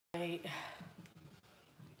wait.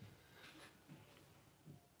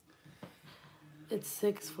 It's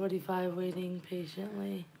 6:45 waiting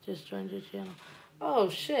patiently. Just joined your channel. Oh,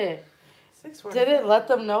 shit. 6:45. Did it let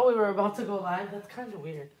them know we were about to go live? That's kind of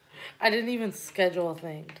weird. I didn't even schedule a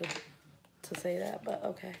thing to say that, but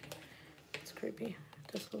okay. It's creepy.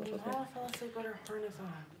 Just a little bit. I fell asleep with her harness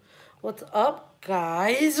on. What's up,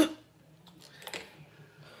 guys?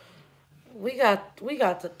 We got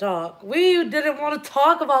to talk. We didn't want to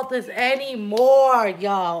talk about this anymore,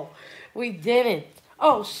 y'all. We didn't.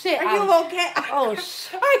 Oh shit! Are you okay? Oh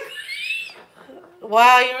shit!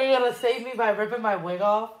 Wow, you were gonna save me by ripping my wig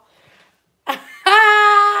off.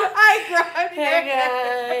 I grabbed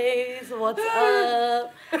Hey guys, what's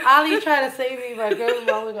up? Ali tried to save me by grabbing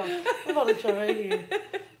my wig off. I'm about to try right here.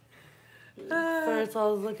 First, I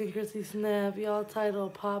was looking Chrissy Snap. Y'all title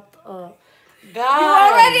popped up. Guys, you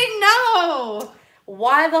already know.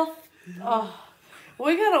 Why the?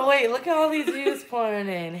 We gotta wait. Look at all these views pouring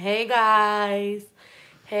in. Hey guys.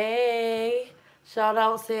 Hey. Shout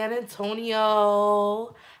out San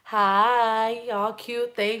Antonio. Hi. Y'all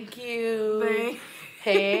cute. Thank you.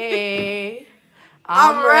 Hey.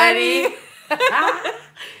 I'm ready.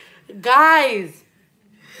 Guys.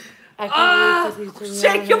 I can't wait to see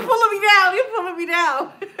Shake, you're pulling me down. You're pulling me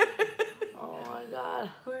down. Oh my god.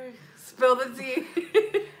 Spill the tea.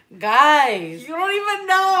 Guys. You don't even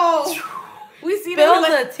know. We see Spill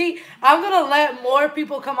the tea. I'm going to let more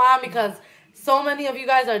people come on because so many of you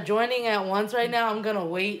guys are joining at once right now. I'm going to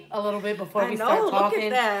wait a little bit before we start talking.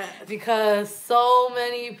 Look at that. Because so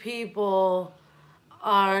many people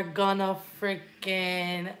are going to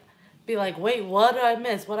freaking be like, wait, what did I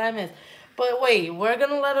miss? What did I miss? But wait, we're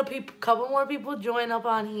going to let a couple more people join up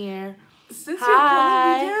on here. Since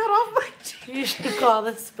Hi. you're pulling me down off my tea. You should call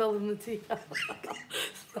this spilling the tea.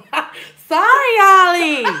 Sorry,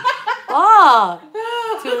 Ali. Oh,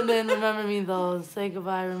 tune in. Remember me, though. Say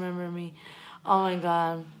goodbye. Remember me. Oh my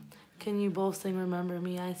God. Can you both sing "Remember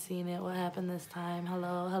Me"? I seen it. What happened this time?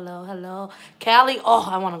 Hello, hello, hello. Cali. Oh,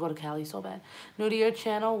 I want to go to Cali so bad. New to your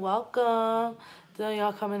channel. Welcome.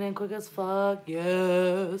 Y'all coming in quick as fuck.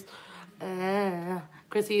 Yes.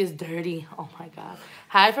 Chrissy is dirty. Oh my God.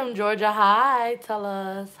 Hi from Georgia. Hi. Tell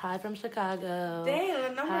us. Hi from Chicago. Damn, the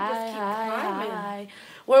number just keeps climbing. Hi.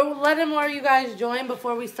 We're letting more of you guys join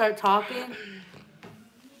before we start talking.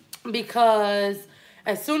 Because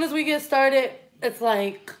as soon as we get started, it's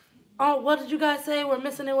like, oh, what did you guys say? We're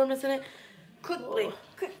missing it. We're missing it. Quickly.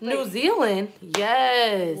 New Zealand.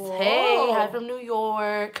 Yes. Whoa. Hey. Hi from New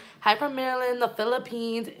York. Hi from Maryland, the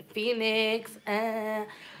Philippines, Phoenix.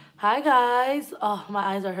 Hi, guys. Oh,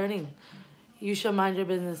 my eyes are hurting. You should mind your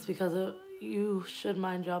business because you should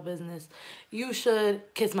mind your business. You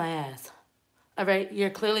should kiss my ass. All right?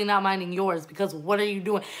 You're clearly not minding yours because what are you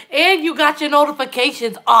doing? And you got your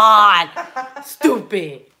notifications on.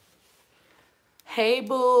 Stupid. Hey,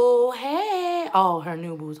 boo. Hey. Oh, her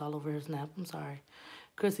new boo's all over her snap. I'm sorry.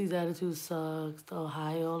 Chrissy's attitude sucks.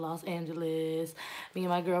 Ohio, Los Angeles. Me and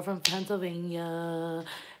my girl from Pennsylvania.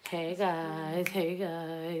 Hey guys, hey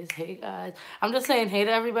guys, hey guys. I'm just saying hey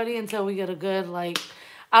to everybody until we get a good, like,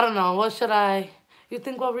 I don't know, what should I, you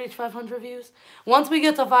think we'll reach 500 views? Once we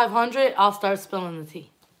get to 500, I'll start spilling the tea.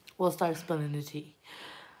 We'll start spilling the tea.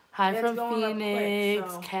 Hi from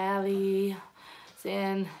Phoenix, Cali,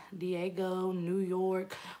 San Diego, New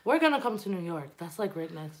York. We're going to come to New York. That's like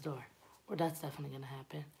right next door. Or that's definitely going to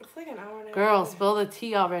happen. It's like an hour and a half. Girl, spill the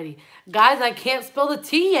tea already. Guys, I can't spill the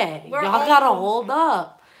tea yet. Y'all got to hold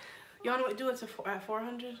up. You want to do it at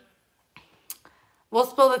 400? We'll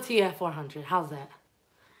spill the tea at 400. How's that?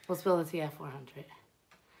 We'll spill the tea at 400.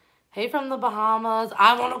 Hey from the Bahamas.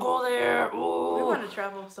 I want to go there. Ooh. We want to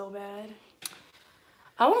travel so bad.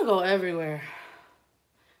 I want to go everywhere.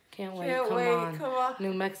 Can't wait. Come on.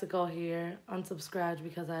 New Mexico here. Unsubscribed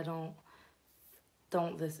because I don't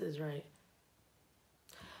this is right.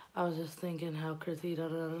 I was just thinking how Chrissy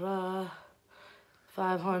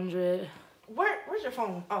 500. Where's your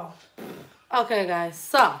phone? Oh. Okay, guys.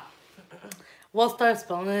 So, we'll start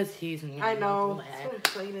spelling this. I know. So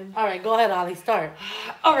excited. All right, go ahead, Ali. Start.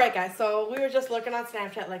 All right, guys. So, we were just looking on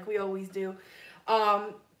Snapchat like we always do.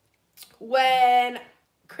 When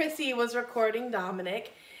Chrissy was recording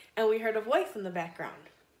Dominic, and we heard a voice in the background.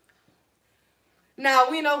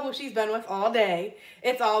 Now, we know who she's been with all day.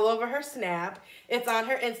 It's all over her Snap. It's on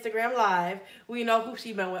her Instagram Live. We know who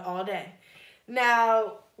she's been with all day.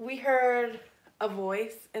 Now, we heard a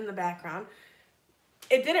voice in the background.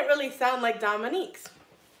 It didn't really sound like Domonique's.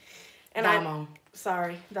 And Domo.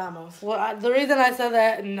 Sorry, Domo's. Well, the reason I said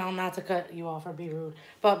that, no, not to cut you off or be rude,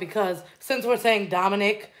 but because since we're saying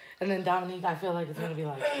Dominic and then Dominique, I feel like it's going to be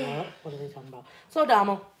like, what are they talking about? So,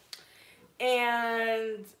 Domo.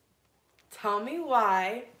 And tell me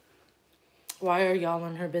why. Why are y'all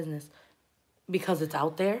in her business? Because it's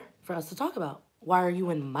out there for us to talk about. Why are you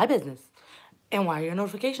in my business? And why are your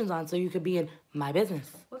notifications on so you could be in my business?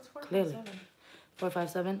 What's 457? Clearly.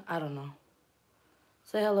 457? I don't know.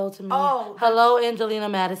 Say hello to me. Oh, hello, Angelina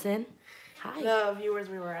Madison. Hi. The viewers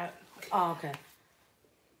we were at. Oh, okay.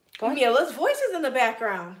 Go ahead. Mila's voice is in the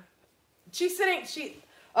background. She's sitting,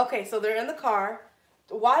 okay, so they're in the car.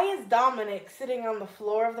 Why is Domonic sitting on the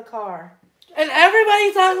floor of the car? And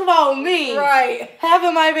everybody talks about me. Right.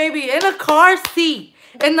 Having my baby in a car seat,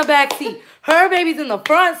 in the back seat. Her baby's in the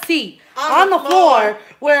front seat, on the floor,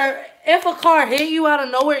 where if a car hit you out of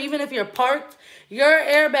nowhere, even if you're parked, your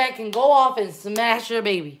airbag can go off and smash your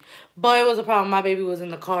baby. But it was a problem. My baby was in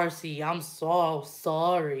the car seat. I'm so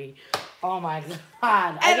sorry. Oh, my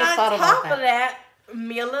God. I just thought about that. And on top of that,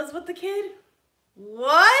 Mila's with the kid?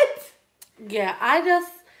 What? Yeah, I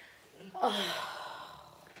just...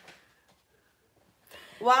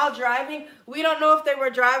 While driving, we don't know if they were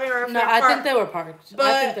driving or if No, they're parked. I think they were parked. But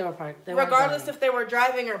I think they were parked. regardless if they were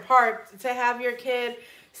driving or parked, to have your kid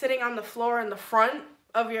sitting on the floor in the front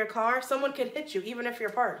of your car, someone could hit you even if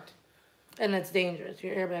you're parked. And it's dangerous.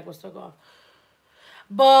 Your airbag will still go off.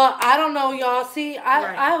 But I don't know, y'all. See,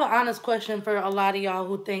 I have an honest question for a lot of y'all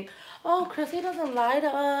who think, oh, Chrissy doesn't lie to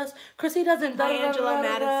us. Chrissy doesn't... Angela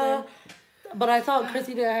Madison. But I thought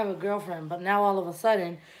Chrissy didn't have a girlfriend. But now all of a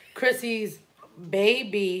sudden, Chrissy's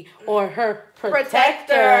baby or her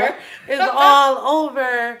protector is all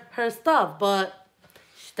over her stuff. But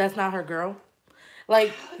that's not her girl.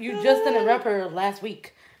 Like, you just didn't rep her last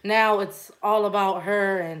week. Now it's all about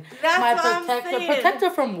her and that's my what protector. I'm saying. Protector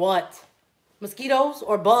from what? Mosquitoes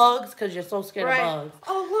or bugs? Because you're so scared of bugs.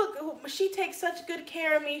 Oh, look. She takes such good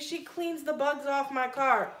care of me. She cleans the bugs off my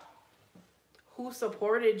car. Who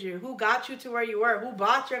supported you? Who got you to where you were? Who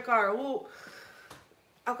bought your car? Who...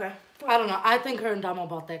 Okay. I don't know. I think her and Domo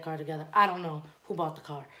bought that car together. I don't know who bought the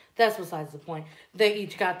car. That's besides the point. They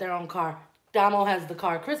each got their own car. Domo has the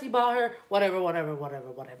car Chrissy bought her. Whatever.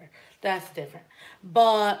 That's different.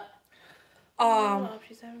 But,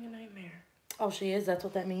 she's having a nightmare. Oh, she is? That's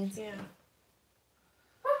what that means? Yeah.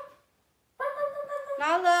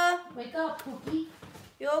 Nala. Wake up, Pookie.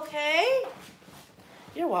 You okay?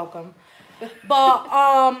 You're welcome.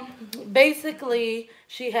 But, basically,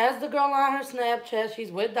 she has the girl on her Snapchat.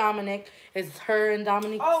 She's with Domonic. It's her and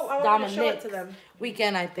Domonic. Oh, I want to show it to them.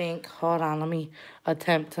 Weekend, I think. Hold on, let me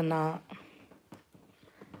attempt to not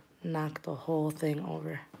knock the whole thing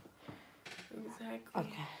over. Exactly.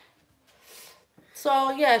 Okay.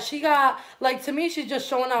 So, yeah, she got, like, to me, she's just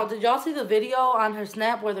showing out. Did y'all see the video on her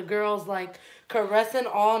Snap where the girl's, like, caressing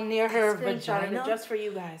all near her vagina? Just for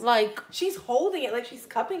you guys. Like, she's holding it like she's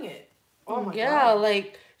cupping it. Oh, my God. Yeah,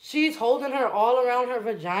 like, she's holding her all around her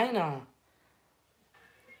vagina.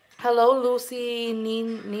 Hello, Lucy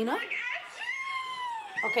Nina?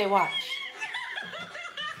 Okay, watch.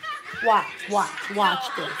 Watch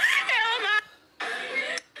this.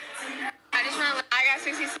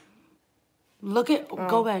 Look at,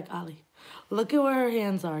 go back, Ollie. Look at where her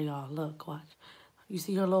hands are, y'all. Look, watch. You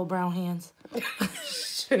see her little brown hands?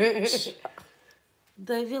 They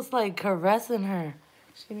just, like, caressing her.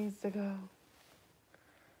 She needs to go.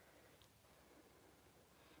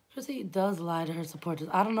 Chrissy does lie to her supporters.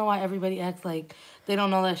 I don't know why everybody acts like they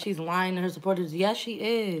don't know that she's lying to her supporters. Yes, she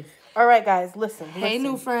is. All right, guys, listen. Hey,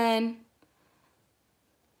 new friend.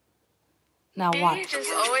 Now watch. You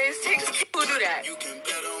just always take... Who do that?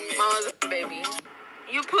 Mama's a baby.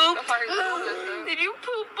 You poop? Did you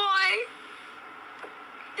poop, boy?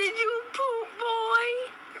 Did you poop, boy?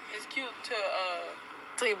 It's cute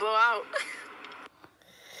till you blow out.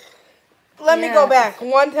 Let me go back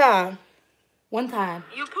one time. One time.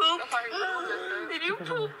 You poop? Did you poop,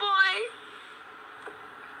 boy?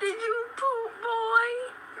 Did you poop, boy?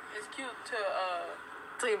 It's cute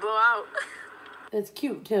till you blow out. It's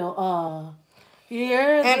cute till,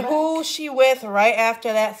 years. And who's she with right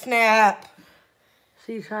after that snap?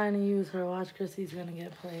 She's trying to use her. Watch, Chrissy's gonna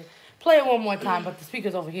get played. Play it one more time, but the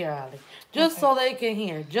speaker's over here, Allie. Just so they can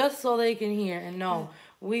hear. Just so they can hear. And no,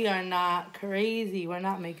 we are not crazy. We're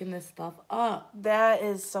not making this stuff up. That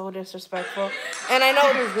is so disrespectful. And I know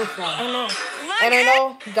And I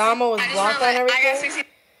know Domo was blocked on everything.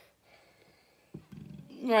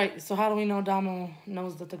 Right. So how do we know Domo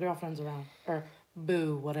knows that the girlfriend's around? Or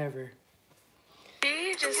boo, whatever.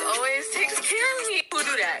 He just always takes care of me. Who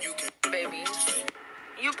do that? Baby.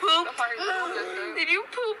 You poop? Did you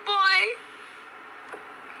poop, boy?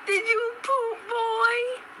 Did you poop, boy?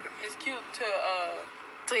 It's cute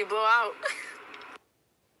till you blow out.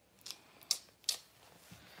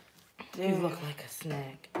 You look like a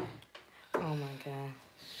snack. Oh my god.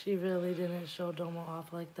 She really didn't show Domo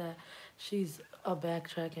off like that. She's a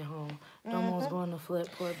backtracking home. Domo's going to flip,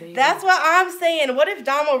 poor baby. That's what I'm saying. What if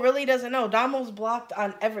Domo really doesn't know? Domo's blocked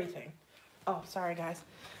on everything. Oh, sorry, guys.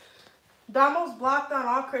 Domo's blocked on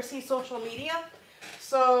all Chrissy's social media.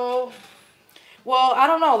 So, Well, I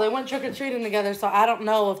don't know. They went trick-or-treating together, so I don't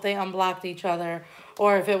know if they unblocked each other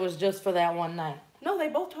or if it was just for that one night. no, they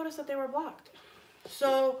both told us that they were blocked.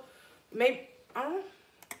 So, maybe, I don't know.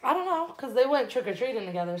 I don't know, because they went trick-or-treating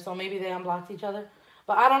together, so maybe they unblocked each other.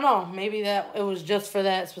 But I don't know. Maybe that it was just for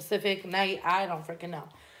that specific night. I don't freaking know.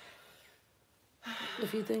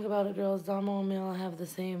 If you think about it, girls, Domo and Mila have the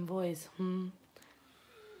same voice. No.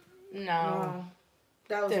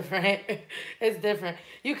 That was Different. It's different.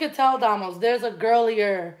 You could tell Domo's. There's a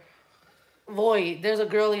girlier voice. There's a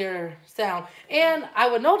girlier sound. And I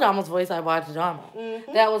would know Domo's voice. I watched Domo.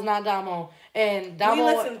 That was not Domo. And Domo.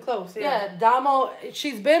 We listened close, Yeah, Domo.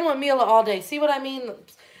 She's been with Mila all day. See what I mean?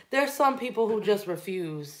 There's some people who just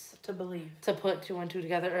refuse to believe. to put two and two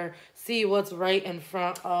together or see what's right in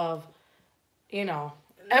front of,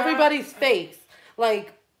 everybody's face.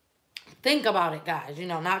 Like, think about it, guys.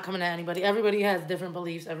 Not coming at anybody. Everybody has different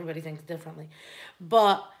beliefs. Everybody thinks differently.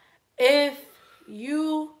 But if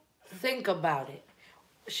you think about it,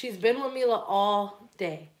 she's been with Mila all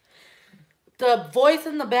day. The voice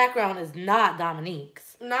in the background is not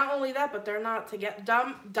Domonique's. Not only that, but they're not together.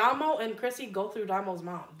 Domo and Chrissy go through Domo's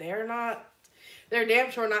mom. They're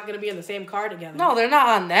damn sure not going to be in the same car together. No, they're not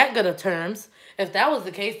on that good of terms. If that was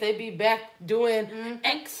the case, they'd be back doing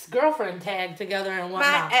ex-girlfriend tag together and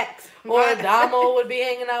whatnot. My ex. Or Domo would be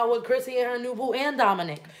hanging out with Chrissy and her new boo and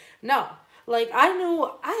Domonic. No. Like, I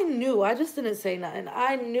knew. I just didn't say nothing.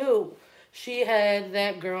 I knew she had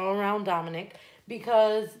that girl around Domonic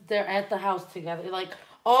because they're at the house together. Like,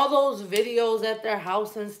 all those videos at their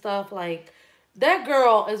house and stuff, like, that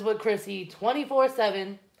girl is with Chrissy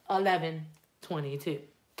 24/7, 11/22.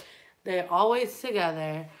 They're always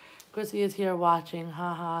together. Chrissy is here watching.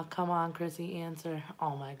 Haha, come on, Chrissy, answer.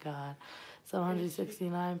 Oh, my God.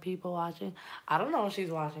 769 people watching. I don't know if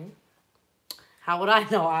she's watching. How would I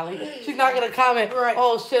know, Ali? She's not going to comment, Right.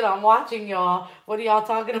 Oh, shit, I'm watching y'all. What are y'all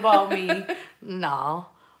talking about me? No.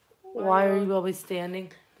 Why are you always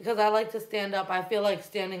standing? Because I like to stand up. I feel like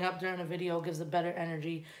standing up during a video gives a better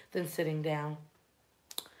energy than sitting down.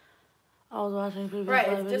 I was watching previous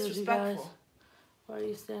Right, live it's videos, you guys. disrespectful. Why are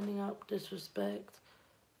you standing up? Disrespect.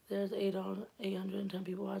 There's 810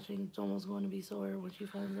 people watching. It's almost going to be sore when she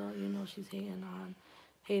finds out. She's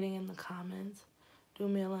hating in the comments. Do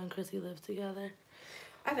Mila and Chrissy live together?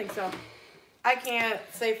 I think so. I can't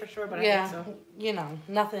say for sure, but I think so.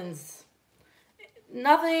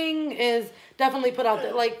 Nothing is definitely put out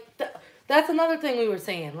there. Like, that's another thing we were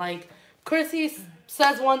saying. Like, Chrissy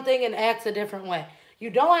says one thing and acts a different way. You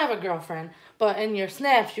don't have a girlfriend, but in your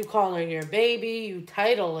snaps, you call her your baby. You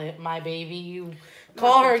title it my baby. You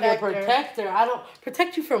call her your protector. I don't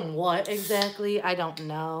protect you from what exactly? I don't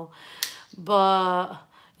know. But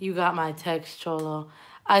you got my text, Cholo.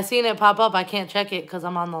 I seen it pop up. I can't check it because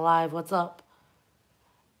I'm on the live. What's up?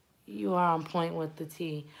 You are on point with the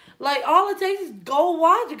tea. Like, all it takes is go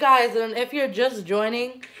watch, guys. And if you're just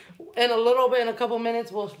joining, in a couple minutes,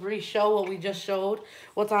 we'll re-show what we just showed.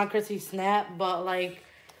 What's on Chrissy's snap. But, like,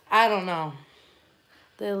 I don't know.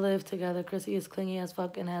 They live together. Chrissy is clingy as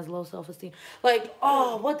fuck and has low self-esteem. Like,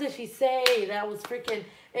 oh, what did she say? That was freaking...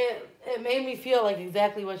 It made me feel like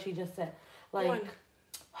exactly what she just said. Like,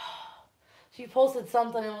 she posted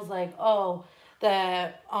something and was like, oh,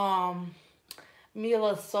 that,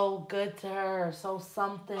 Mila's so good to her, or so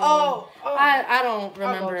something. I don't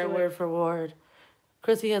remember it word for word.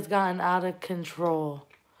 Chrissy has gotten out of control.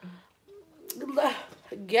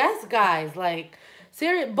 Yes, guys, like,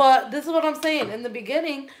 serious. But this is what I'm saying. In the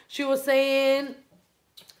beginning, she was saying,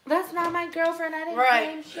 that's not my girlfriend. I didn't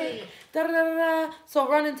claim shit. Da, da, da, da, da. So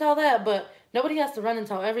run and tell that. But nobody has to run and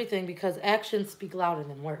tell everything because actions speak louder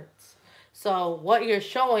than words. So what you're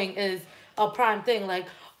showing is a prime thing. Like,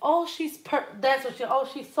 oh, she's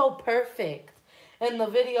she's so perfect. In the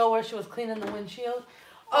video where she was cleaning the windshield.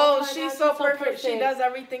 Oh, she's so perfect. She does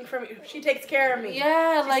everything for me. She takes care of me.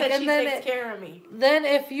 Yeah, she takes care of me. Then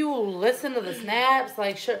if you listen to the snaps,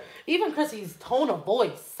 like, sure, even Chrissy's tone of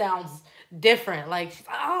voice sounds different. Like,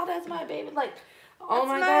 oh, that's my baby. Like, oh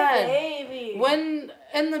my God. Baby. When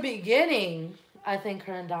in the beginning, I think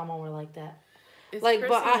her and Domo were like that. Is like,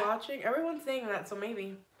 Chrissy watching? Everyone's saying that, so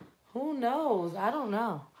maybe. Who knows? I don't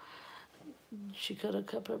know. She could have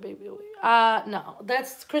kept her baby away. No.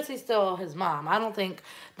 That's Chrissy's still his mom. I don't think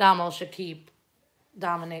Domo should keep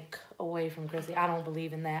Domonic away from Chrissy. I don't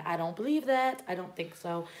believe in that. I don't believe that. I don't think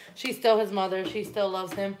so. She's still his mother. She still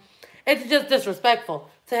loves him. It's just disrespectful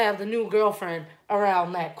to have the new girlfriend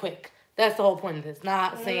around that quick. That's the whole point of this.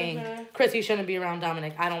 Not saying Chrissy shouldn't be around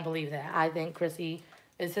Dominic. I don't believe that. I think Chrissy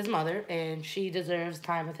is his mother, and she deserves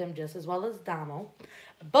time with him just as well as Domo.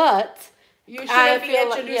 But you shouldn't be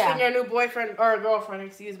introducing your new boyfriend or girlfriend,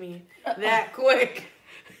 excuse me, that quick.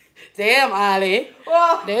 Damn, Ali.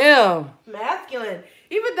 Well, damn. Masculine.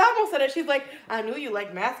 Even Domo said it. She's like, I knew you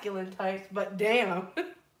like masculine types, but damn.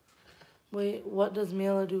 Wait, what does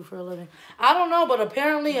Mila do for a living? I don't know, but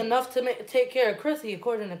apparently enough to take care of Chrissy,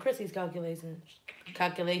 according to Chrissy's calculations.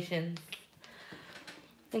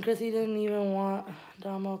 And Chrissy didn't even want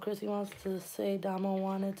Domo. Chrissy wants to say Domo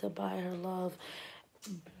wanted to buy her love,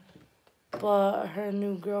 but her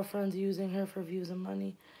new girlfriend's using her for views and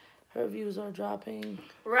money. Her views are dropping.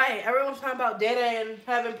 Right. Everyone's talking about Data and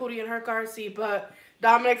having Pootie in her car seat, but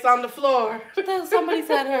Dominic's on the floor. Then somebody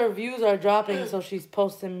said her views are dropping, so she's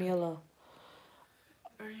posting Mila.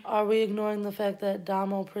 Are we ignoring the fact that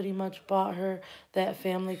Domo pretty much bought her that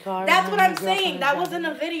family car? That's what I'm saying. That was in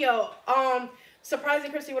a video.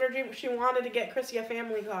 Surprising Chrissy with her dream. She wanted to get Chrissy a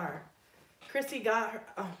family car. Chrissy got her.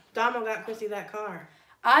 Domo got Chrissy that car.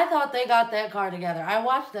 I thought they got that car together. I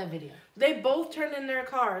watched that video. They both turned in their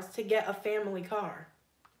cars to get a family car.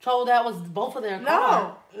 So that was both of their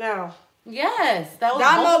cars? No. Yes, that was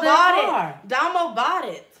Domo both of their car. Domo bought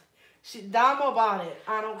it. Domo bought it.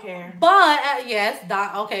 I don't care. But, yes,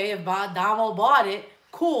 okay, if Domo bought it,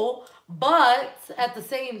 cool. But, at the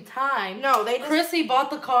same time, no, Chrissy bought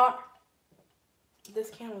the car. This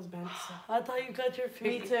can was bent. So. I thought you cut your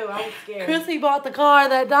feet. Me too. I was scared. Chrissy bought the car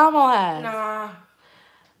that Domo had. Nah.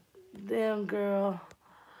 Damn, girl.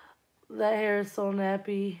 That hair is so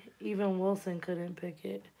nappy. Even Wilson couldn't pick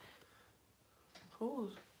it.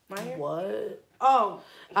 Who's? My hair? What? Oh.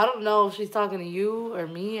 I don't know if she's talking to you or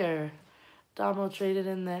me or... Domo traded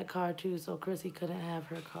in that car too, so Chrissy couldn't have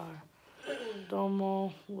her car.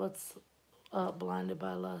 Domo, what's up? Blinded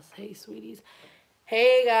by lust. Hey, sweeties.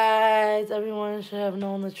 Hey, guys. Everyone should have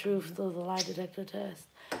known the truth of the lie detector test.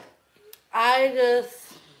 I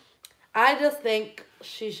just think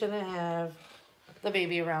she shouldn't have the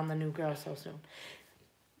baby around the new girl so soon.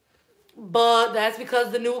 But that's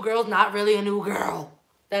because the new girl's not really a new girl.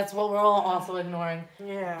 That's what we're all also ignoring.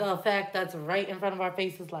 Yeah. The fact that's right in front of our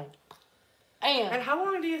faces, like... And how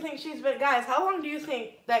long do you think she's been... Guys, how long do you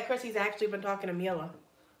think that Chrissy's actually been talking to Mila?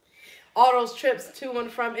 All those trips to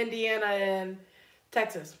and from Indiana and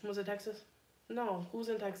Texas. Was it Texas? No. Who's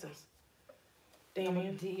in Texas?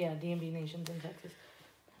 Damien? Yeah, DMB Nation's in Texas.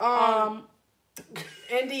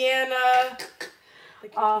 Indiana...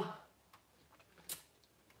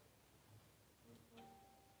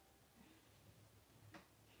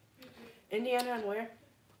 Indiana and where?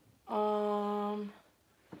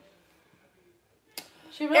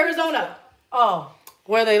 Arizona. Oh,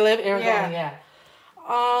 where they live? Arizona, yeah.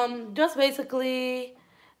 Just basically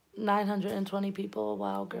 920 people.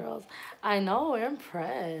 Wow, girls. I know, we're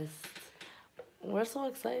impressed. We're so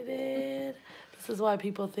excited. This is why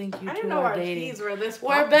people think you two are dating. Keys were this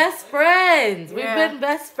we're best friends. Yeah. We've been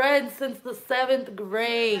best friends since the 7th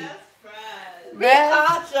grade.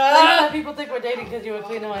 That's why people think we're dating because you were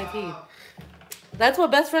cleaning my teeth. That's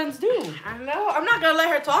what best friends do. I know. I'm not going to let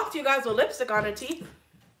her talk to you guys with lipstick on her teeth.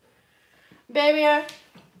 Baby,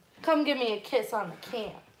 come give me a kiss on the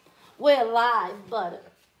cam. We're live, butter.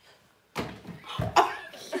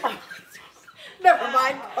 Never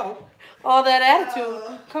mind. All that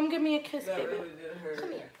attitude. Come give me a kiss, baby. Really did hurt.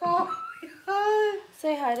 Come here. Oh,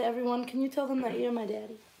 say hi to everyone. Can you tell them that you're my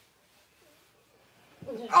daddy?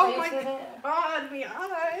 Oh my God, me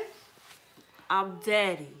eyes. I'm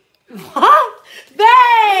daddy. What?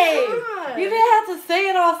 Babe! You didn't have to say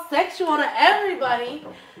it all sexual to everybody.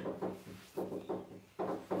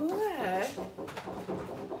 What?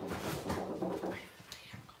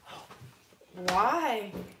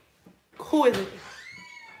 Why? Who is it?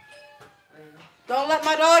 Don't let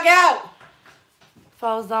my dog out. If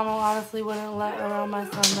I was Domo, honestly wouldn't let around my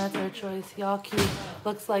son. That's her choice. Y'all cute.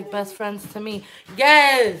 Looks like best friends to me.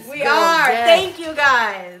 Yes! We are. Yes. Thank you,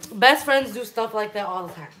 guys. Best friends do stuff like that all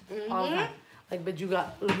the time. All the time. Like, but you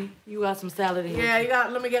got some salad in here. Yeah,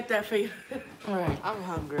 let me get that for you. All right. I'm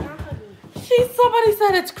hungry. Somebody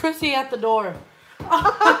said it's Chrissy at the door. Yeah.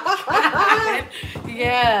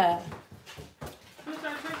 I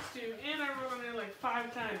texted you, and I wrote on there like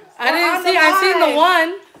 5 times. I didn't see. I seen the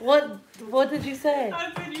one. What did you say?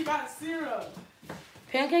 I said you got syrup.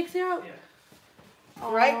 Pancake syrup? Yeah.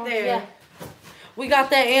 Right there. Yeah. We got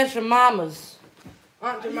that Aunt Jemima's.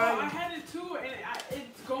 Aunt No, Jemima. I had it too, and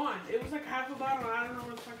it's gone. It was like half a bottle, and I don't know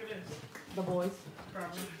what the fuck it is. The boys.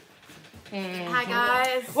 Probably. Hi,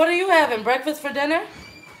 guys. What are you having? Breakfast for dinner? Yes.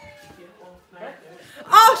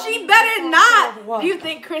 Oh, she better not. What? Do you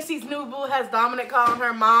think Chrissy's new boo has Dominic calling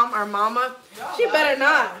her mom or mama? She better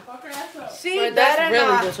not. Fuck her ass up. She Wait, better that's really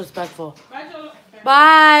not. disrespectful. Bye, Joe.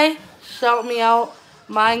 Bye. Shout me out,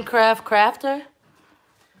 Minecraft Crafter.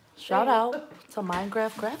 Shout out to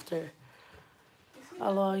Minecraft Crafter.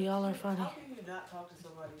 Hello, y'all are funny. How can you not talk to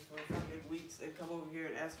somebody for fucking weeks and come over here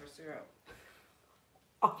and ask for syrup?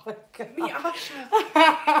 Oh my god.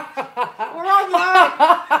 We're online.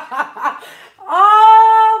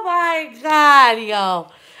 Oh my god, yo.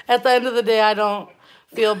 At the end of the day, I don't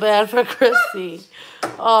feel bad for Chrissy.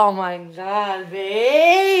 Oh my god,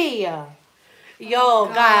 babe. Yo,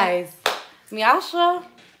 guys. Miasha,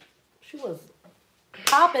 she was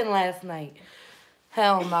popping last night.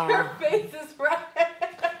 Hell no. Her face is red.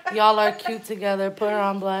 Y'all are cute together. Put her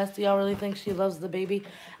on blast. Do y'all really think she loves the baby?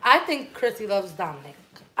 I think Chrissy loves Dominic.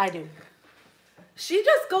 I do. She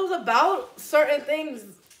just goes about certain things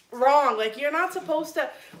wrong. Like, you're not supposed to.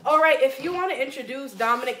 All right, if you want to introduce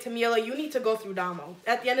Dominic to Mila, you need to go through Domo.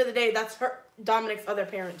 At the end of the day, that's Dominic's other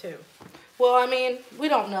parent too. Well, I mean, we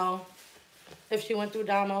don't know if she went through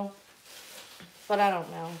Domo, but I don't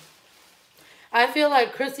know. I feel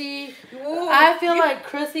like Chrissy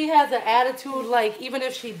has an attitude, like, even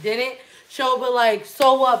if she didn't, she'll be like,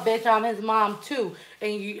 so what, bitch, I'm his mom, too.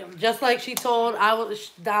 And you, just like she told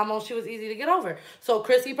Domo, she was easy to get over. So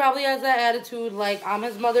Chrissy probably has that attitude, like, I'm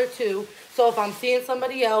his mother, too. So if I'm seeing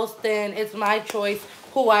somebody else, then it's my choice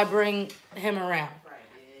who I bring him around.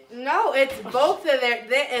 No, it's both of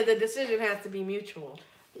the decision has to be mutual.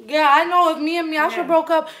 Yeah, I know if me and Miasha broke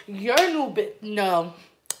up, your new bitch, no.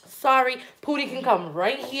 Sorry, Pootie can come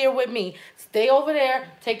right here with me. Stay over there,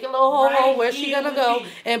 take your little ho-ho, where's she gonna go?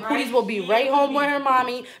 And Pootie's will be right home with her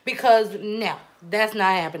mommy because, no, that's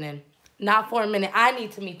not happening. Not for a minute. I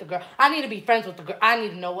need to meet the girl. I need to be friends with the girl. I need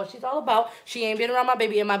to know what she's all about. She ain't been around my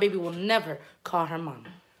baby, and my baby will never call her mama.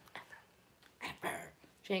 Ever.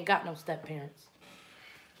 She ain't got no step-parents.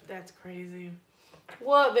 That's crazy.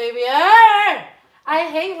 What, baby? Hey! I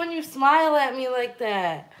hate when you smile at me like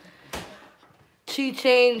that. She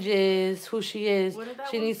changes who she is. What did that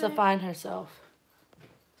She one needs say? to find herself.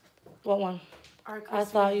 What one? Our I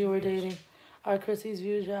Chrissy thought you were is- dating. Our Chrissy's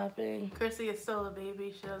view dropping. Chrissy is still a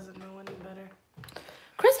baby. She doesn't know any better.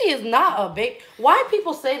 Chrissy is not a baby. Why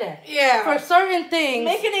people say that? Yeah. For certain things.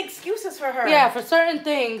 Making excuses for her. Yeah, for certain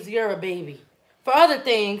things, you're a baby. For other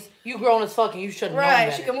things, you grown as fuck and you shouldn't know Right.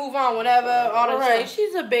 better. She can move on whenever. All that Right. stuff.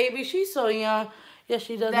 She's a baby. She's so young. Yes,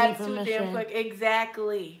 she doesn't That's need too permission. damn quick.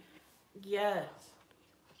 Exactly. Yes.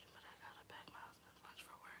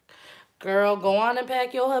 Girl, go on and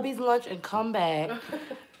pack your hubby's lunch and come back.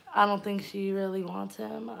 I don't think she really wants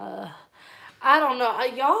him. I don't know.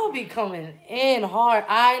 Y'all be coming in hard.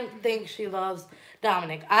 I think she loves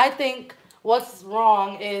Dominic. I think what's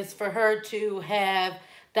wrong is for her to have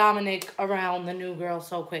Dominic around the new girl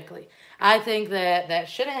so quickly. I think that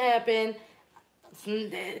shouldn't happen.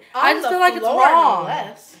 I just feel like it's wrong.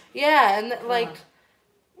 Yeah, and like,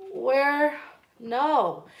 where?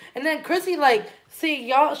 No. And then Chrissy, like, see,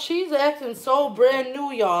 y'all, she's acting so brand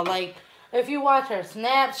new, y'all. Like, if you watch her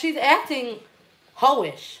snaps, she's acting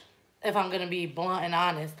hoish, if I'm going to be blunt and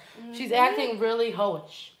honest. She's acting really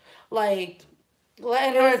hoish. Like,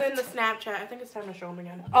 letting It was her... in the Snapchat. I think it's time to show them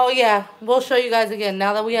again. Oh, yeah. We'll show you guys again.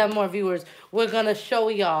 Now that we have more viewers, we're going to show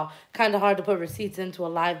y'all. Kind of hard to put receipts into a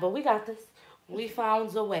live, but we got this. We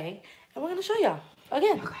found a way, and we're going to show y'all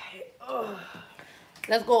again. Okay. Ugh.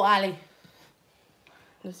 Let's go, Ali.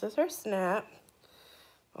 This is her snap.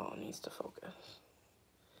 Oh, it needs to focus.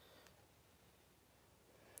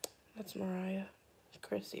 That's Mariah.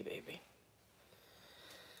 Chrissy, baby.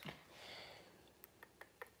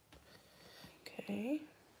 Okay.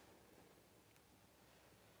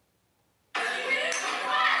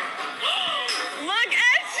 Look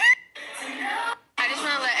at you. I just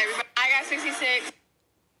want to let everybody. I got 66.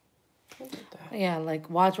 Look at that. Yeah, like,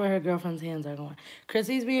 watch where her girlfriend's hands are going.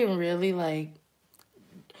 Chrissy's being really, like,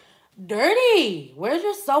 dirty. Where's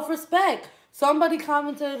your self-respect? Somebody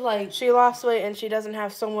commented, like... She lost weight and she doesn't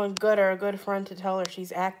have someone good or a good friend to tell her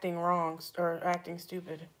she's acting wrong or acting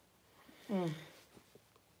stupid.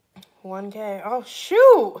 1K. Oh,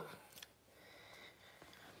 shoot!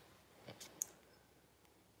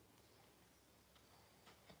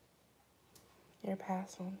 Your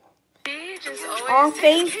pass one. She just always Oh, takes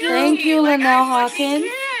thank care you. of Thank me you, like Linnell I fucking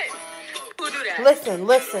Hawkins. can't. Who do that?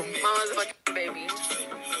 Listen. Mama's a fucking baby.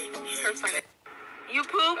 Her fucking. You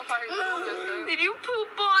poop? Did you poop,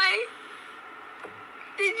 boy?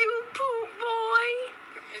 Did you poop, boy?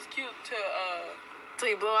 It's cute to Till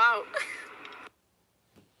you blow out.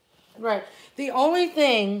 Right. The only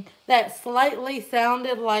thing that slightly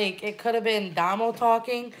sounded like it could have been Damo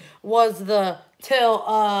talking was the till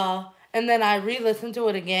and then I re-listened to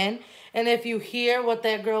it again. And if you hear what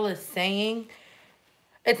that girl is saying,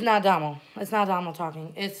 it's not Damo. It's not Damo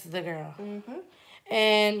talking. It's the girl. Mm-hmm.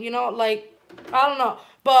 And you know, like, I don't know.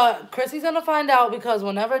 But Chrissy's gonna find out because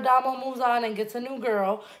whenever Damo moves on and gets a new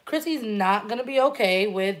girl, Chrissy's not gonna be okay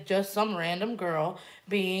with just some random girl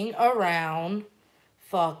being around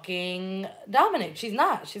fucking Dominic. She's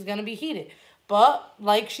not. She's gonna be heated. But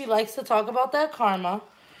like she likes to talk about that karma.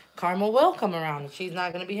 Karma will come around and she's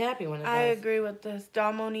not gonna be happy when it I does. agree with this.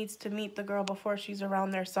 Damo needs to meet the girl before she's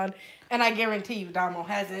around their son. And I guarantee you Damo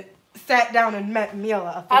hasn't sat down and met Mila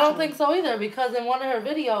officially. I don't think so either because in one of her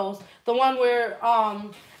videos, the one where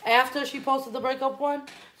after she posted the breakup one,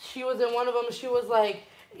 she was in one of them. She was like,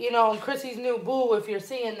 you know, Chrissy's new boo. If you're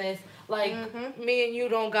seeing this, like me and you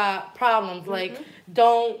don't got problems. Like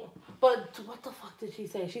don't. But what the fuck did she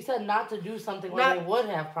say? She said not to do something where they would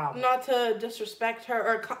have problems. Not to disrespect her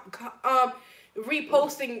or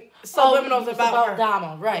reposting subliminals about her.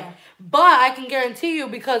 Damo, right. Yeah. But I can guarantee you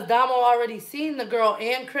because Damo already seen the girl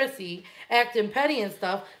and Chrissy acting petty and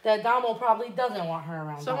stuff that Damo probably doesn't want her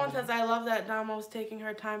around. Someone Damo. says, I love that Damo's taking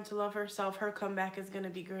her time to love herself. Her comeback is going to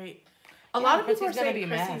be great. A lot of people are saying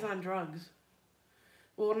Chrissy's on drugs.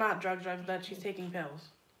 Well, not drugs, but she's taking pills.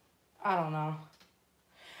 I don't know.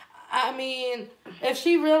 I mean, if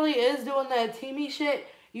she really is doing that teamy shit,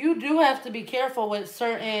 you do have to be careful with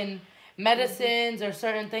certain medicines or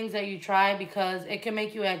certain things that you try because it can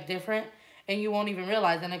make you act different and you won't even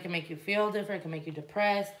realize. And it can make you feel different. It can make you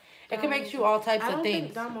depressed. It can make you all types of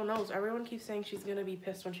things. I don't think Damo knows. Everyone keeps saying she's going to be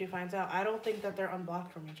pissed when she finds out. I don't think that they're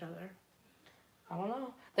unblocked from each other. I don't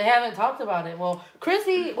know. They haven't talked about it. Well,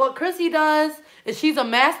 what Chrissy does is she's a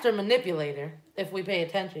master manipulator, if we pay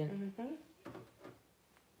attention. Mm-hmm.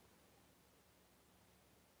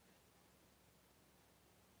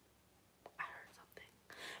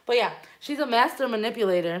 But yeah, she's a master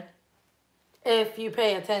manipulator if you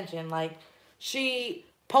pay attention. Like, she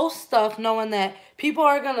posts stuff knowing that people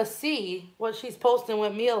are going to see what she's posting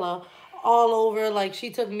with Mila all over. Like, she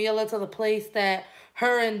took Mila to the place that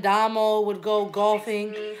her and Damo would go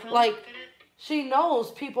golfing. Like, she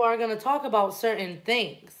knows people are going to talk about certain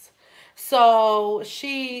things. So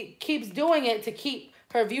she keeps doing it to keep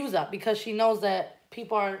her views up because she knows that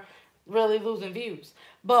people are really losing views.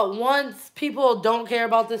 But once people don't care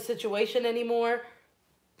about this situation anymore,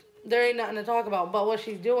 there ain't nothing to talk about. But what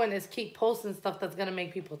she's doing is keep posting stuff that's going to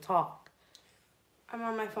make people talk. I'm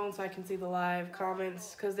on my phone so I can see the live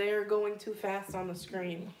comments because they are going too fast on the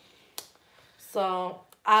screen. So,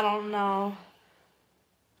 I don't know.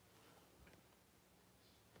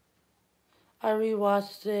 I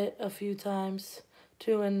rewatched it a few times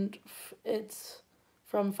too, and it's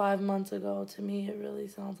from 5 months ago. To me, it really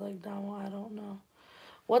sounds like Damo. I don't know.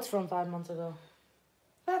 What's from 5 months ago?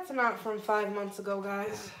 That's not from 5 months ago,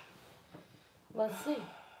 guys. Let's see.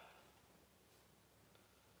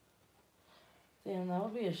 Damn, that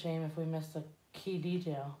would be a shame if we missed a key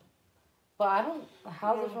detail. But I don't...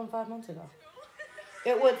 How's it from 5 months ago?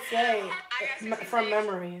 It would say from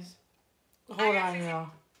memories. Hold on, y'all.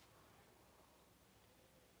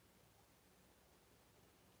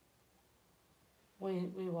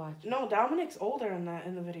 We watched. No, Dominic's older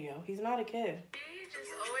in the video. He's not a kid.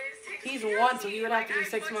 He's 1, so he would have to be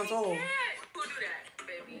 6 months old.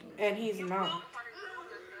 And he's not.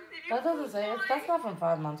 That doesn't say it. That's not from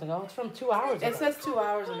 5 months ago. It's from 2 hours ago. It says 2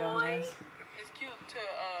 hours ago, guys. It's cute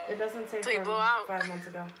to It doesn't say to from go out. 5 months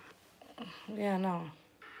ago. Yeah, no.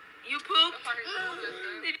 You poop.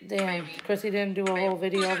 Damn, Chrissy didn't do a whole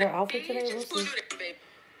video of her outfit today. We'll see.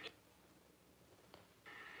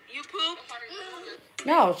 You poop.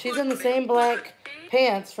 No, she's in the same black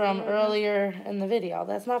pants from earlier in the video.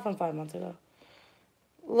 That's not from 5 months ago.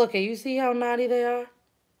 Look, you see how naughty they are?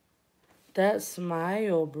 That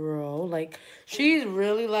smile, bro. Like, she's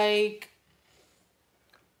really, like,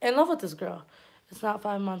 in love with this girl. It's not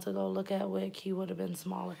 5 months ago. Look at Wick. He would have been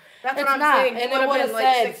smaller. That's it's what I'm not. saying. And it would have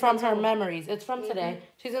said from her memories. It's from today.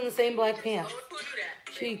 She's in the same black pants.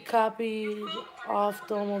 She copied off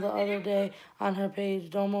Domo the other day on her page.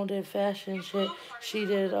 Domo did fashion shit. She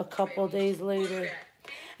did a couple days later.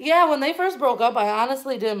 Yeah, when they first broke up, I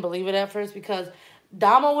honestly didn't believe it at first because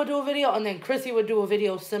Domo would do a video and then Chrissy would do a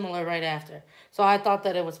video similar right after. So I thought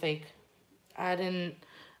that it was fake. I didn't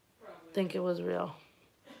think it was real.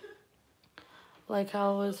 Like,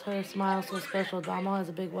 how is her smile so special? Domo has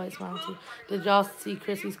a big white smile, too. Did y'all see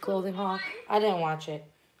Chrissy's clothing haul? I didn't watch it.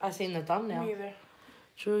 I seen the thumbnail. Me either.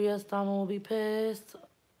 True, yes, Domo will be pissed.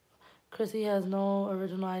 Chrissy has no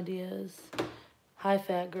original ideas. Hi,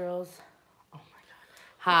 fat girls. Oh, my God.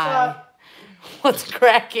 What's Hi. up? What's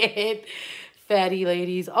cracking? Fatty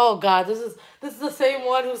ladies. Oh, God. This is the same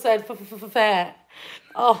one who said fat.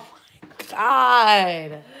 Oh, my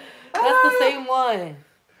God. That's the same one.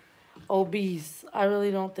 Obese. I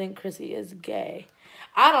really don't think Chrissy is gay.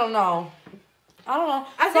 I don't know. I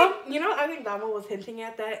think Dama was hinting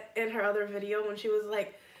at that in her other video when she was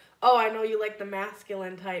like, "Oh, I know you like the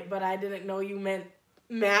masculine type, but I didn't know you meant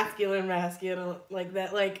masculine like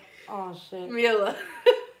that, like Oh, shit. Mila."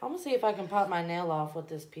 I'm going to see if I can pop my nail off with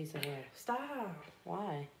this piece of hair. Stop.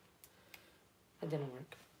 Why? It didn't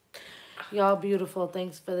work. Y'all beautiful.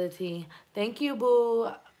 Thanks for the tea. Thank you, boo.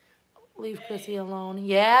 Leave Chrissy alone.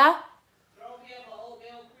 Yeah? Throw me up an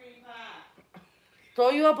oatmeal cream pie. Throw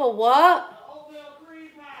you up a what? An oatmeal cream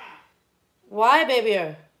pie. Why, baby?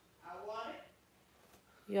 I want it.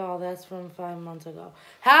 Y'all, that's from 5 months ago.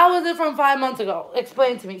 How is it from 5 months ago?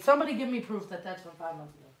 Explain to me. Somebody give me proof that that's from 5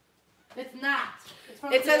 months ago. It's not. It's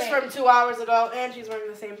from It says today. from 2 hours ago, and she's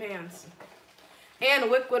wearing the same pants.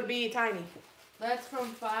 And Wick would be tiny. That's from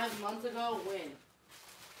 5 months ago. When?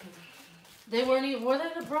 They weren't even. Were they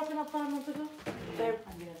broken up 5 months ago? They- I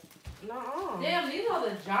guess. No. Damn, these are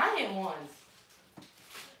the giant ones.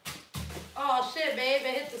 Oh shit, babe! It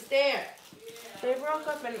hit the stair. They broke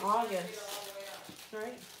up in August,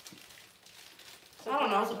 right? I don't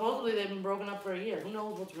know. Supposedly they've been broken up for a year. Who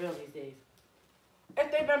knows what's real these days? If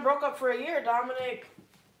they've been broke up for a year,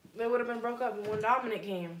 they would have been broke up when Domonic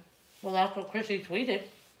came. Well, that's what Chrissy tweeted.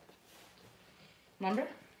 Remember?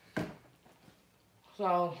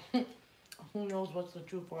 So, who knows what's the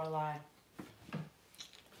truth or a lie?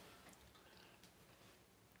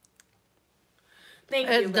 Thank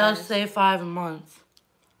you, It does guys. say 5 months.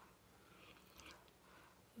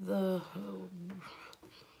 The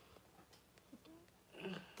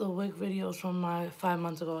wig videos from my 5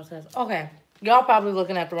 months ago, it says. Okay, y'all probably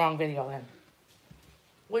looking at the wrong video then.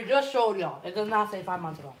 We just showed y'all. It does not say 5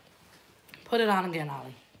 months ago. Put it on again,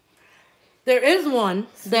 Ollie. There is one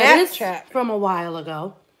that is Snapchat. from a while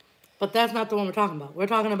ago, but that's not the one we're talking about. We're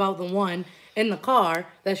talking about the one in the car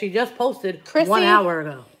that she just posted Chrissy? 1 hour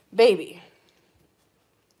ago. Baby.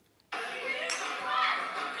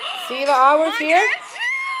 See the hours here?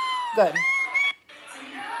 Good.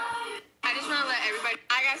 I just want to let everybody.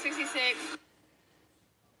 I got 66.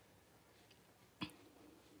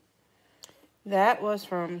 That was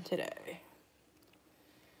from today.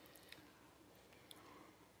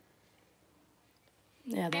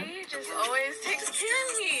 Yeah, that. He just always takes care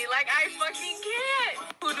of me. Like I fucking can't.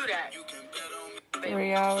 Who do that?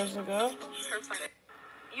 3 hours ago.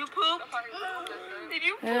 You poop? Did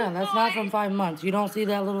you poop? Yeah, that's not boy? from 5 months. You don't see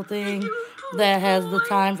that little thing that has the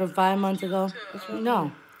time from 5 months ago?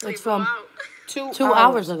 No, it's from Out. 2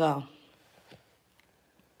 hours ago.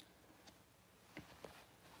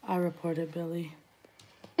 I reported Billy.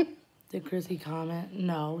 Did Chrissy comment?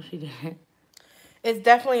 No, she didn't. It's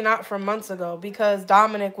definitely not from months ago because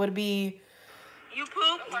Domonic would be You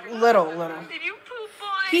poop? little. Did you poop,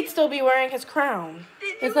 boy? He'd still be wearing his crown.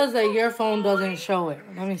 Did It says that your phone doesn't show it.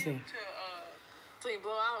 Let me see. So you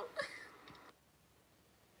blow out.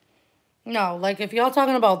 No, like if y'all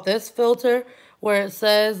talking about this filter where it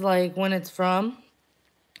says like when it's from,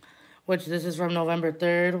 which this is from November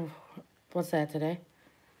 3rd. What's that today?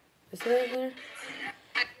 Is it there?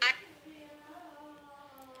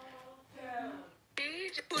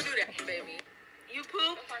 Who do that, baby? You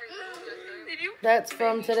poop? Did you? That's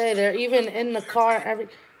from today. They're even in the car. You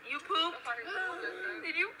poop?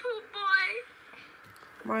 Did you poop,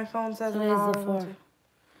 boy? My phone says an Today's hour the ago. 4th.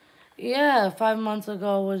 Yeah, 5 months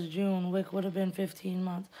ago was June. Wick would have been 15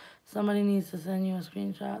 months. Somebody needs to send you a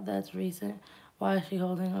screenshot. That's recent. Why is she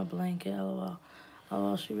holding a blanket? LOL.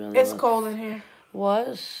 Oh, she really. It's cold in here.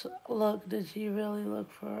 Look, did she really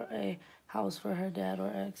look for a house for her dad or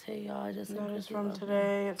ex? Hey, y'all, I just No, think it's Chrissy from loves me.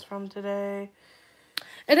 today. It's from today.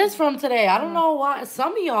 It is from today. I don't know why.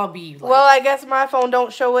 Some of y'all be like, Well, I guess my phone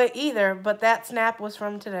don't show it either, but that snap was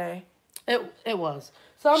from today. it was.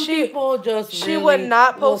 Some She- people just She really would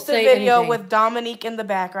not will post a say video anything. with Domonic in the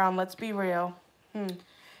background. Let's be real. That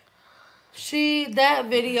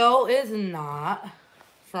video is not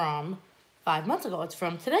from 5 months ago. It's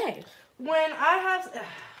from today. When I have...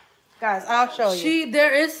 Guys, I'll show you.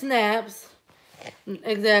 There is snaps.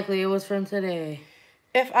 Exactly, it was from today.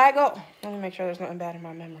 If I go... Let me make sure there's nothing bad in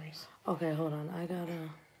my memories. Okay, hold on. I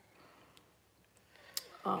gotta...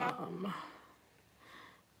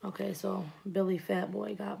 Okay, so Billy Fat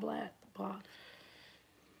Boy got blocked.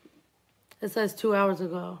 It says 2 hours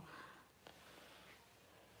ago.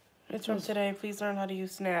 It's from today. Please learn how to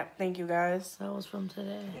use Snap. Thank you, guys. That was from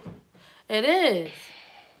today. It is.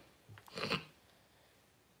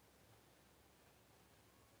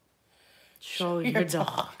 show your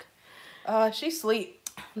dog. She's asleep.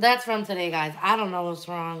 That's from today, guys. I don't know what's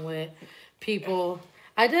wrong with people.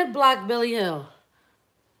 I did block Billy Hill.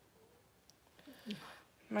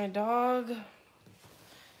 My dog.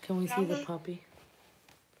 Can we see the puppy?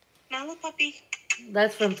 Mama puppy.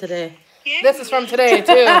 That's from today. Yeah. This is from today,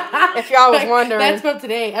 too, if y'all was wondering. That's from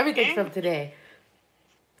today. Everything's from today.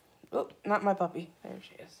 Oh, not my puppy. There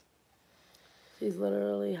she is. She's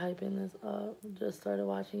literally hyping this up. Just started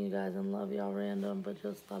watching you guys and love y'all random, but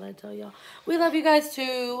just thought I'd tell y'all. We love you guys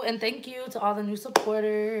too, and thank you to all the new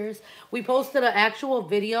supporters. We posted an actual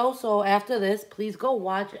video, so after this, please go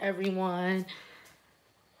watch everyone.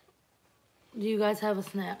 Do you guys have a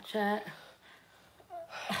Snapchat?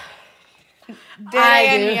 Daddy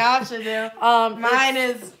and Miasha do. Mine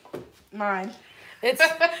is mine. It's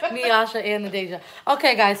Miasha and Nadeja.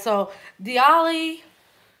 Okay, guys, so Diali,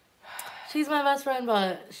 she's my best friend,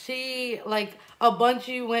 but she, like, a bunch of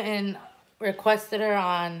you went and requested her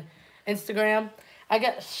on Instagram. I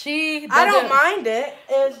guess she doesn't... I don't mind it.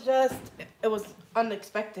 It's just, it was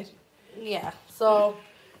unexpected. Yeah, so,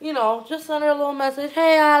 you know, just send her a little message.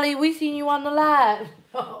 Hey, Ali, we seen you on the live.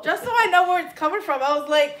 Just so I know where it's coming from. I was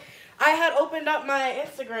like, I had opened up my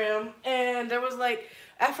Instagram, and there was like,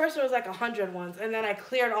 at first there was like 100 ones, and then I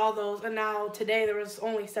cleared all those, and now today there was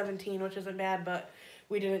only 17, which isn't bad, but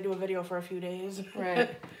we didn't do a video for a few days. Right.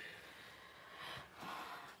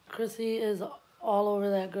 Chrissy is all over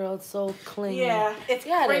that girl. It's so clingy. Yeah, it's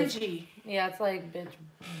cringy. Yeah, it's like, bitch,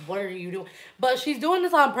 what are you doing? But she's doing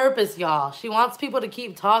this on purpose, y'all. She wants people to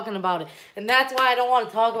keep talking about it. And that's why I don't want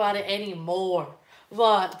to talk about it anymore.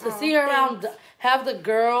 But to see her around, have the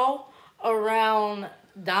girl around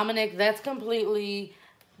Domonic, that's completely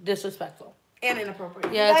disrespectful. And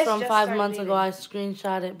inappropriate. Yeah, it's from 5 months ago. I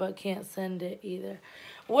screenshot it, but can't send it either.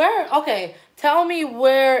 Where, okay, tell me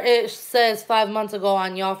where it says 5 months ago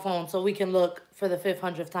on your phone so we can look for the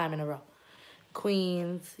 500th time in a row.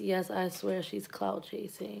 Queens, yes, I swear she's clout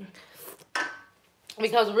chasing.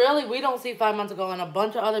 Because really, we don't see 5 months ago, and a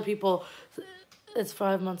bunch of other people, it's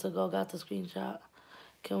 5 months ago, got the screenshot.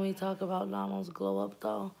 Can we talk about Lamo's glow up,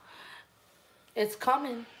 though? It's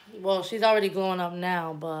coming. Well, she's already glowing up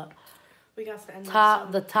now, but we got to end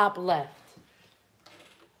the top left.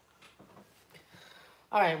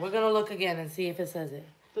 All right, we're going to look again and see if it says it.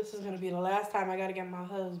 This is going to be the last time I got to get my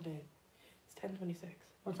husband. It's 10:26.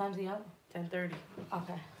 What time's he up? 10:30.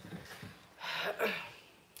 Okay.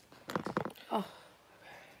 Oh.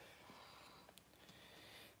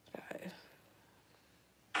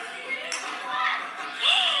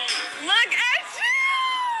 Look at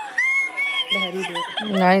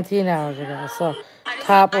you! 19 hours ago, so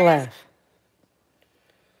top left.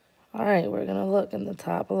 All right, we're going to look in the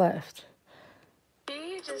top left.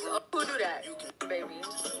 Who do that, baby?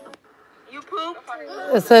 You poop?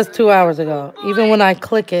 It says 2 hours ago. Even when I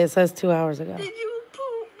click it, it says 2 hours ago. Did you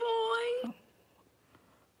poop, boy?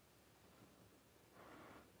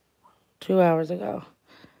 2 hours ago.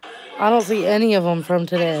 I don't see any of them from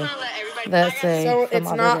today that say so from it's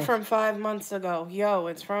other not day. from 5 months ago. Yo,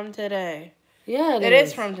 it's from today. Yeah, it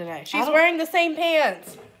is from today. She's wearing the same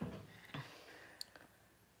pants.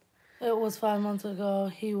 It was 5 months ago.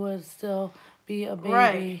 He would still be a baby.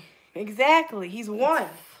 Right. Exactly. He's one.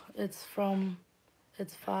 It's 5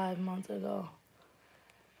 months ago.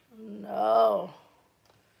 No.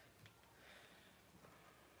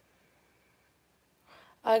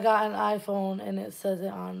 I got an iPhone and it says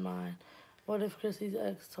it on mine. What if Chrissy's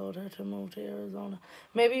ex told her to move to Arizona?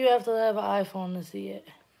 Maybe you have to have an iPhone to see it.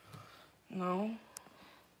 No.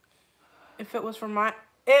 If it was from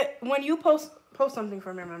when you post something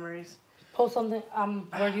from your memories. Post something.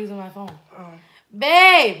 We're using my phone. Oh.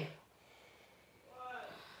 Babe!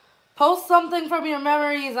 Post something from your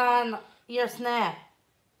memories on your Snap.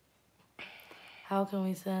 How can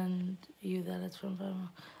we send you that it's from 5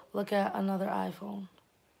 months? Look at another iPhone.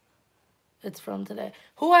 It's from today.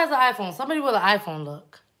 Who has an iPhone? Somebody with an iPhone,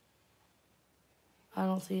 look. I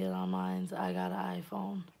don't see it on mine. I got an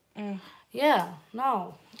iPhone. Mm. Yeah,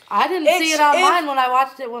 no. I didn't see it on mine when I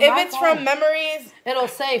watched it with my phone. If it's from memories. It'll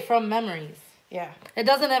say from memories. Yeah. It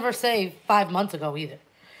doesn't ever say 5 months ago either.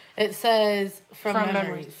 It says from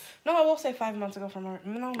memories. No, I will say 5 months ago from memories.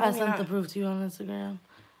 No, I sent the proof to you on Instagram.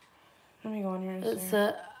 Let me go on your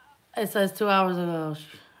Instagram. It says 2 hours ago.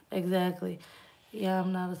 Exactly. Yeah,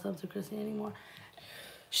 I'm not a sub to Chrissy anymore.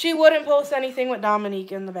 She wouldn't post anything with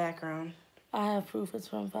Domonic in the background. I have proof it's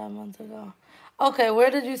from 5 months ago. Okay, where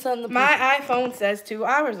did you send the proof? My iPhone says 2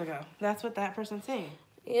 hours ago. That's what that person's saying.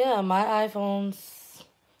 Yeah, my iPhone's...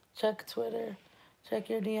 Check Twitter. Check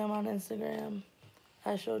your DM on Instagram.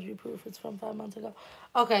 I showed you proof it's from 5 months ago.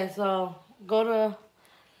 Okay, so go to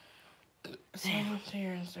Send it to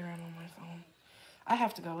your Instagram on my phone. I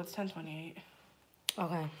have to go. It's 10:28.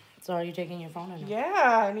 Okay. So are you taking your phone or no?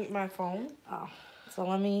 Yeah, I need my phone. Oh. So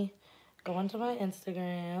let me go into my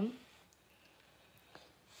Instagram.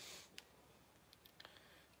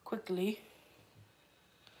 Quickly.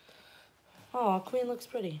 Oh, Queen looks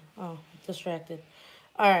pretty. Oh, distracted.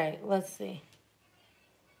 All right, let's see.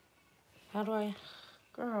 How do I?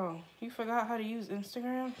 Girl, you forgot how to use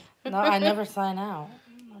Instagram? No, I never sign out.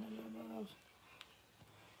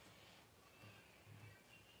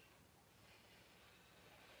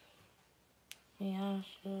 Yeah,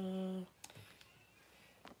 sure.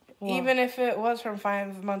 Well, Even if it was from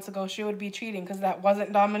 5 months ago, she would be cheating because that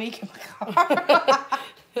wasn't Domonic in the car.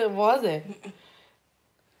 it wasn't.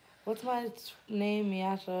 What's my name?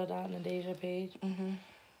 Miasha.Nadeja page. Mm-hmm.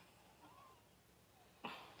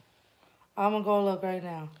 I'm gonna go look right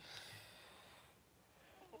now.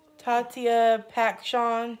 Tatia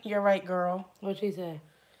Pakshawn, you're right, girl. What'd she say?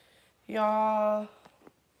 Y'all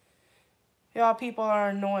people are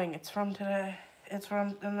annoying. It's from today. It's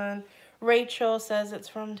from, and then Rachel says it's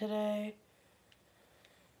from today.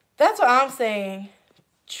 That's what I'm saying.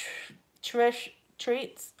 Trish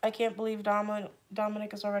treats. I can't believe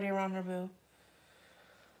Dominic is already around her boo.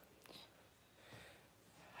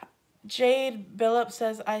 Jade Billup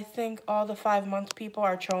says, I think all the 5-month people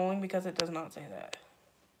are trolling because it does not say that.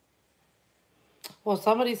 Well,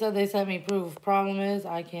 somebody said they sent me proof. Problem is,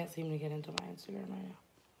 I can't seem to get into my Instagram right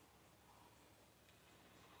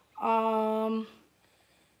now.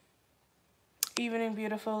 Evening,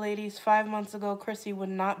 beautiful ladies. 5 months ago, Chrissy would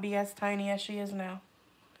not be as tiny as she is now.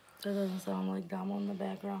 That doesn't sound like Domo in the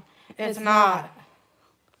background. It's not.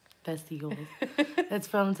 Bestie goals. It's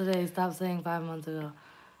from today. Stop saying 5 months ago.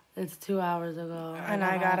 It's 2 hours ago. And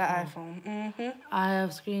I got an iPhone. Mm-hmm. I have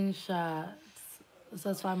screenshots. It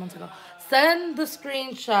says 5 months ago. Send the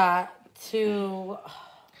screenshot to...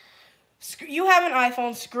 You have an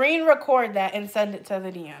iPhone. Screen record that and send it to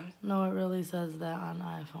the DM. No, it really says that on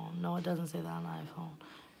iPhone. No, it doesn't say that on iPhone.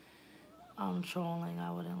 I'm trolling.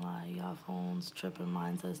 I wouldn't lie. Y'all phones tripping.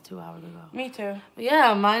 Mine says 2 hours ago. Me too.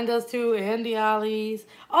 Yeah, mine does too. Andy Ollie's.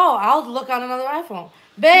 Oh, I'll look on another iPhone.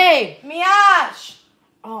 Babe! Miash!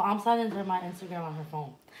 Oh, I'm signing to my Instagram on her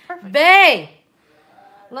phone. Perfect. Babe!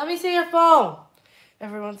 Let me see your phone.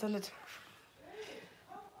 Everyone send it to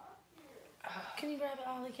Can you grab it,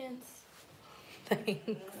 Ollikins?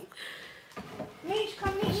 Thanks. Mish,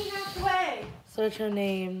 come meet me halfway. Search her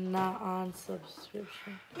name, not on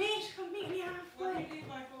subscription. Mish, come meet me halfway.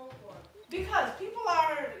 Because people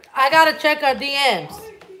are... I gotta check our DMs.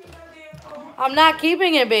 I'm not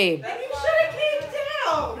keeping it, babe. Then you should have came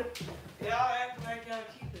down. Y'all act like y'all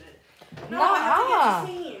keeping it. No, I have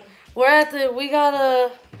to get the scene. We're at the, we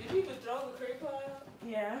gotta, Did you even throw the cream pie out?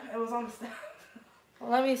 Yeah, it was on the staff.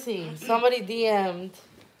 let me see. Somebody DM'd.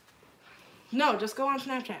 No, just go on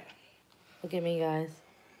Snapchat. Look at me, guys.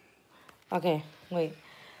 Okay, wait.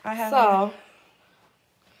 I have So,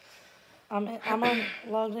 I'm on,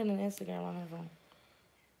 logged in Instagram on her phone.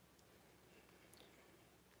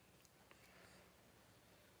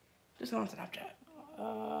 just go on Snapchat.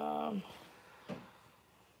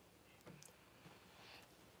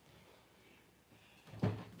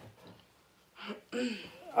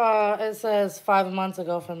 It says 5 months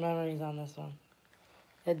ago from memories on this one.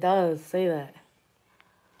 It does say that.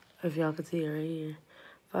 If y'all could see it right here.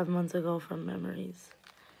 5 months ago from memories.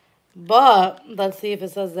 But, let's see if it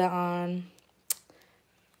says that on,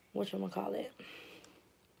 whatchamacallit.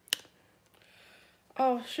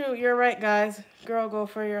 Oh, shoot, you're right, guys. Girl, go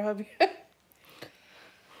for your hubby.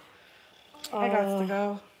 I got to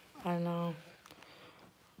go. I know.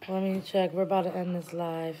 Let me check. We're about to end this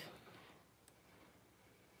live.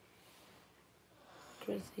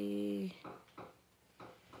 Chrissy.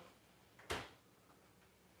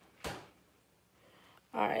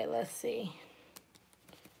 All right, let's see.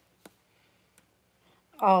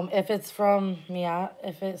 If it's from Mia,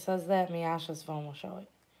 if it says that, Miasha's phone will show it.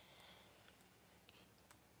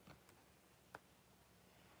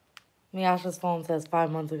 Miasha's phone says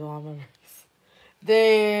 5 months ago on memories.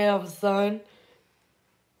 Damn, son.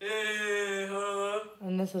 Hey, hold up.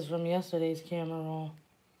 And this is from yesterday's camera roll.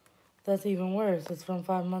 That's even worse. It's from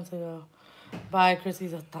 5 months ago. Bye,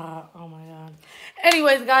 Chrissy's a thought. Oh, my God.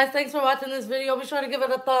 Anyways, guys, thanks for watching this video. Be sure to give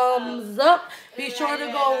it a thumbs up. Be sure to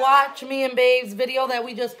go watch me and Babe's video that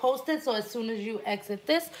we just posted. So as soon as you exit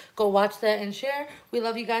this, go watch that and share. We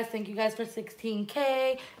love you guys. Thank you guys for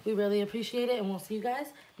 16K. We really appreciate it. And we'll see you guys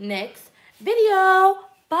next video.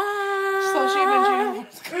 Bye. So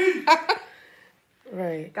she been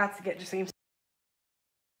Right. Got to get Jasim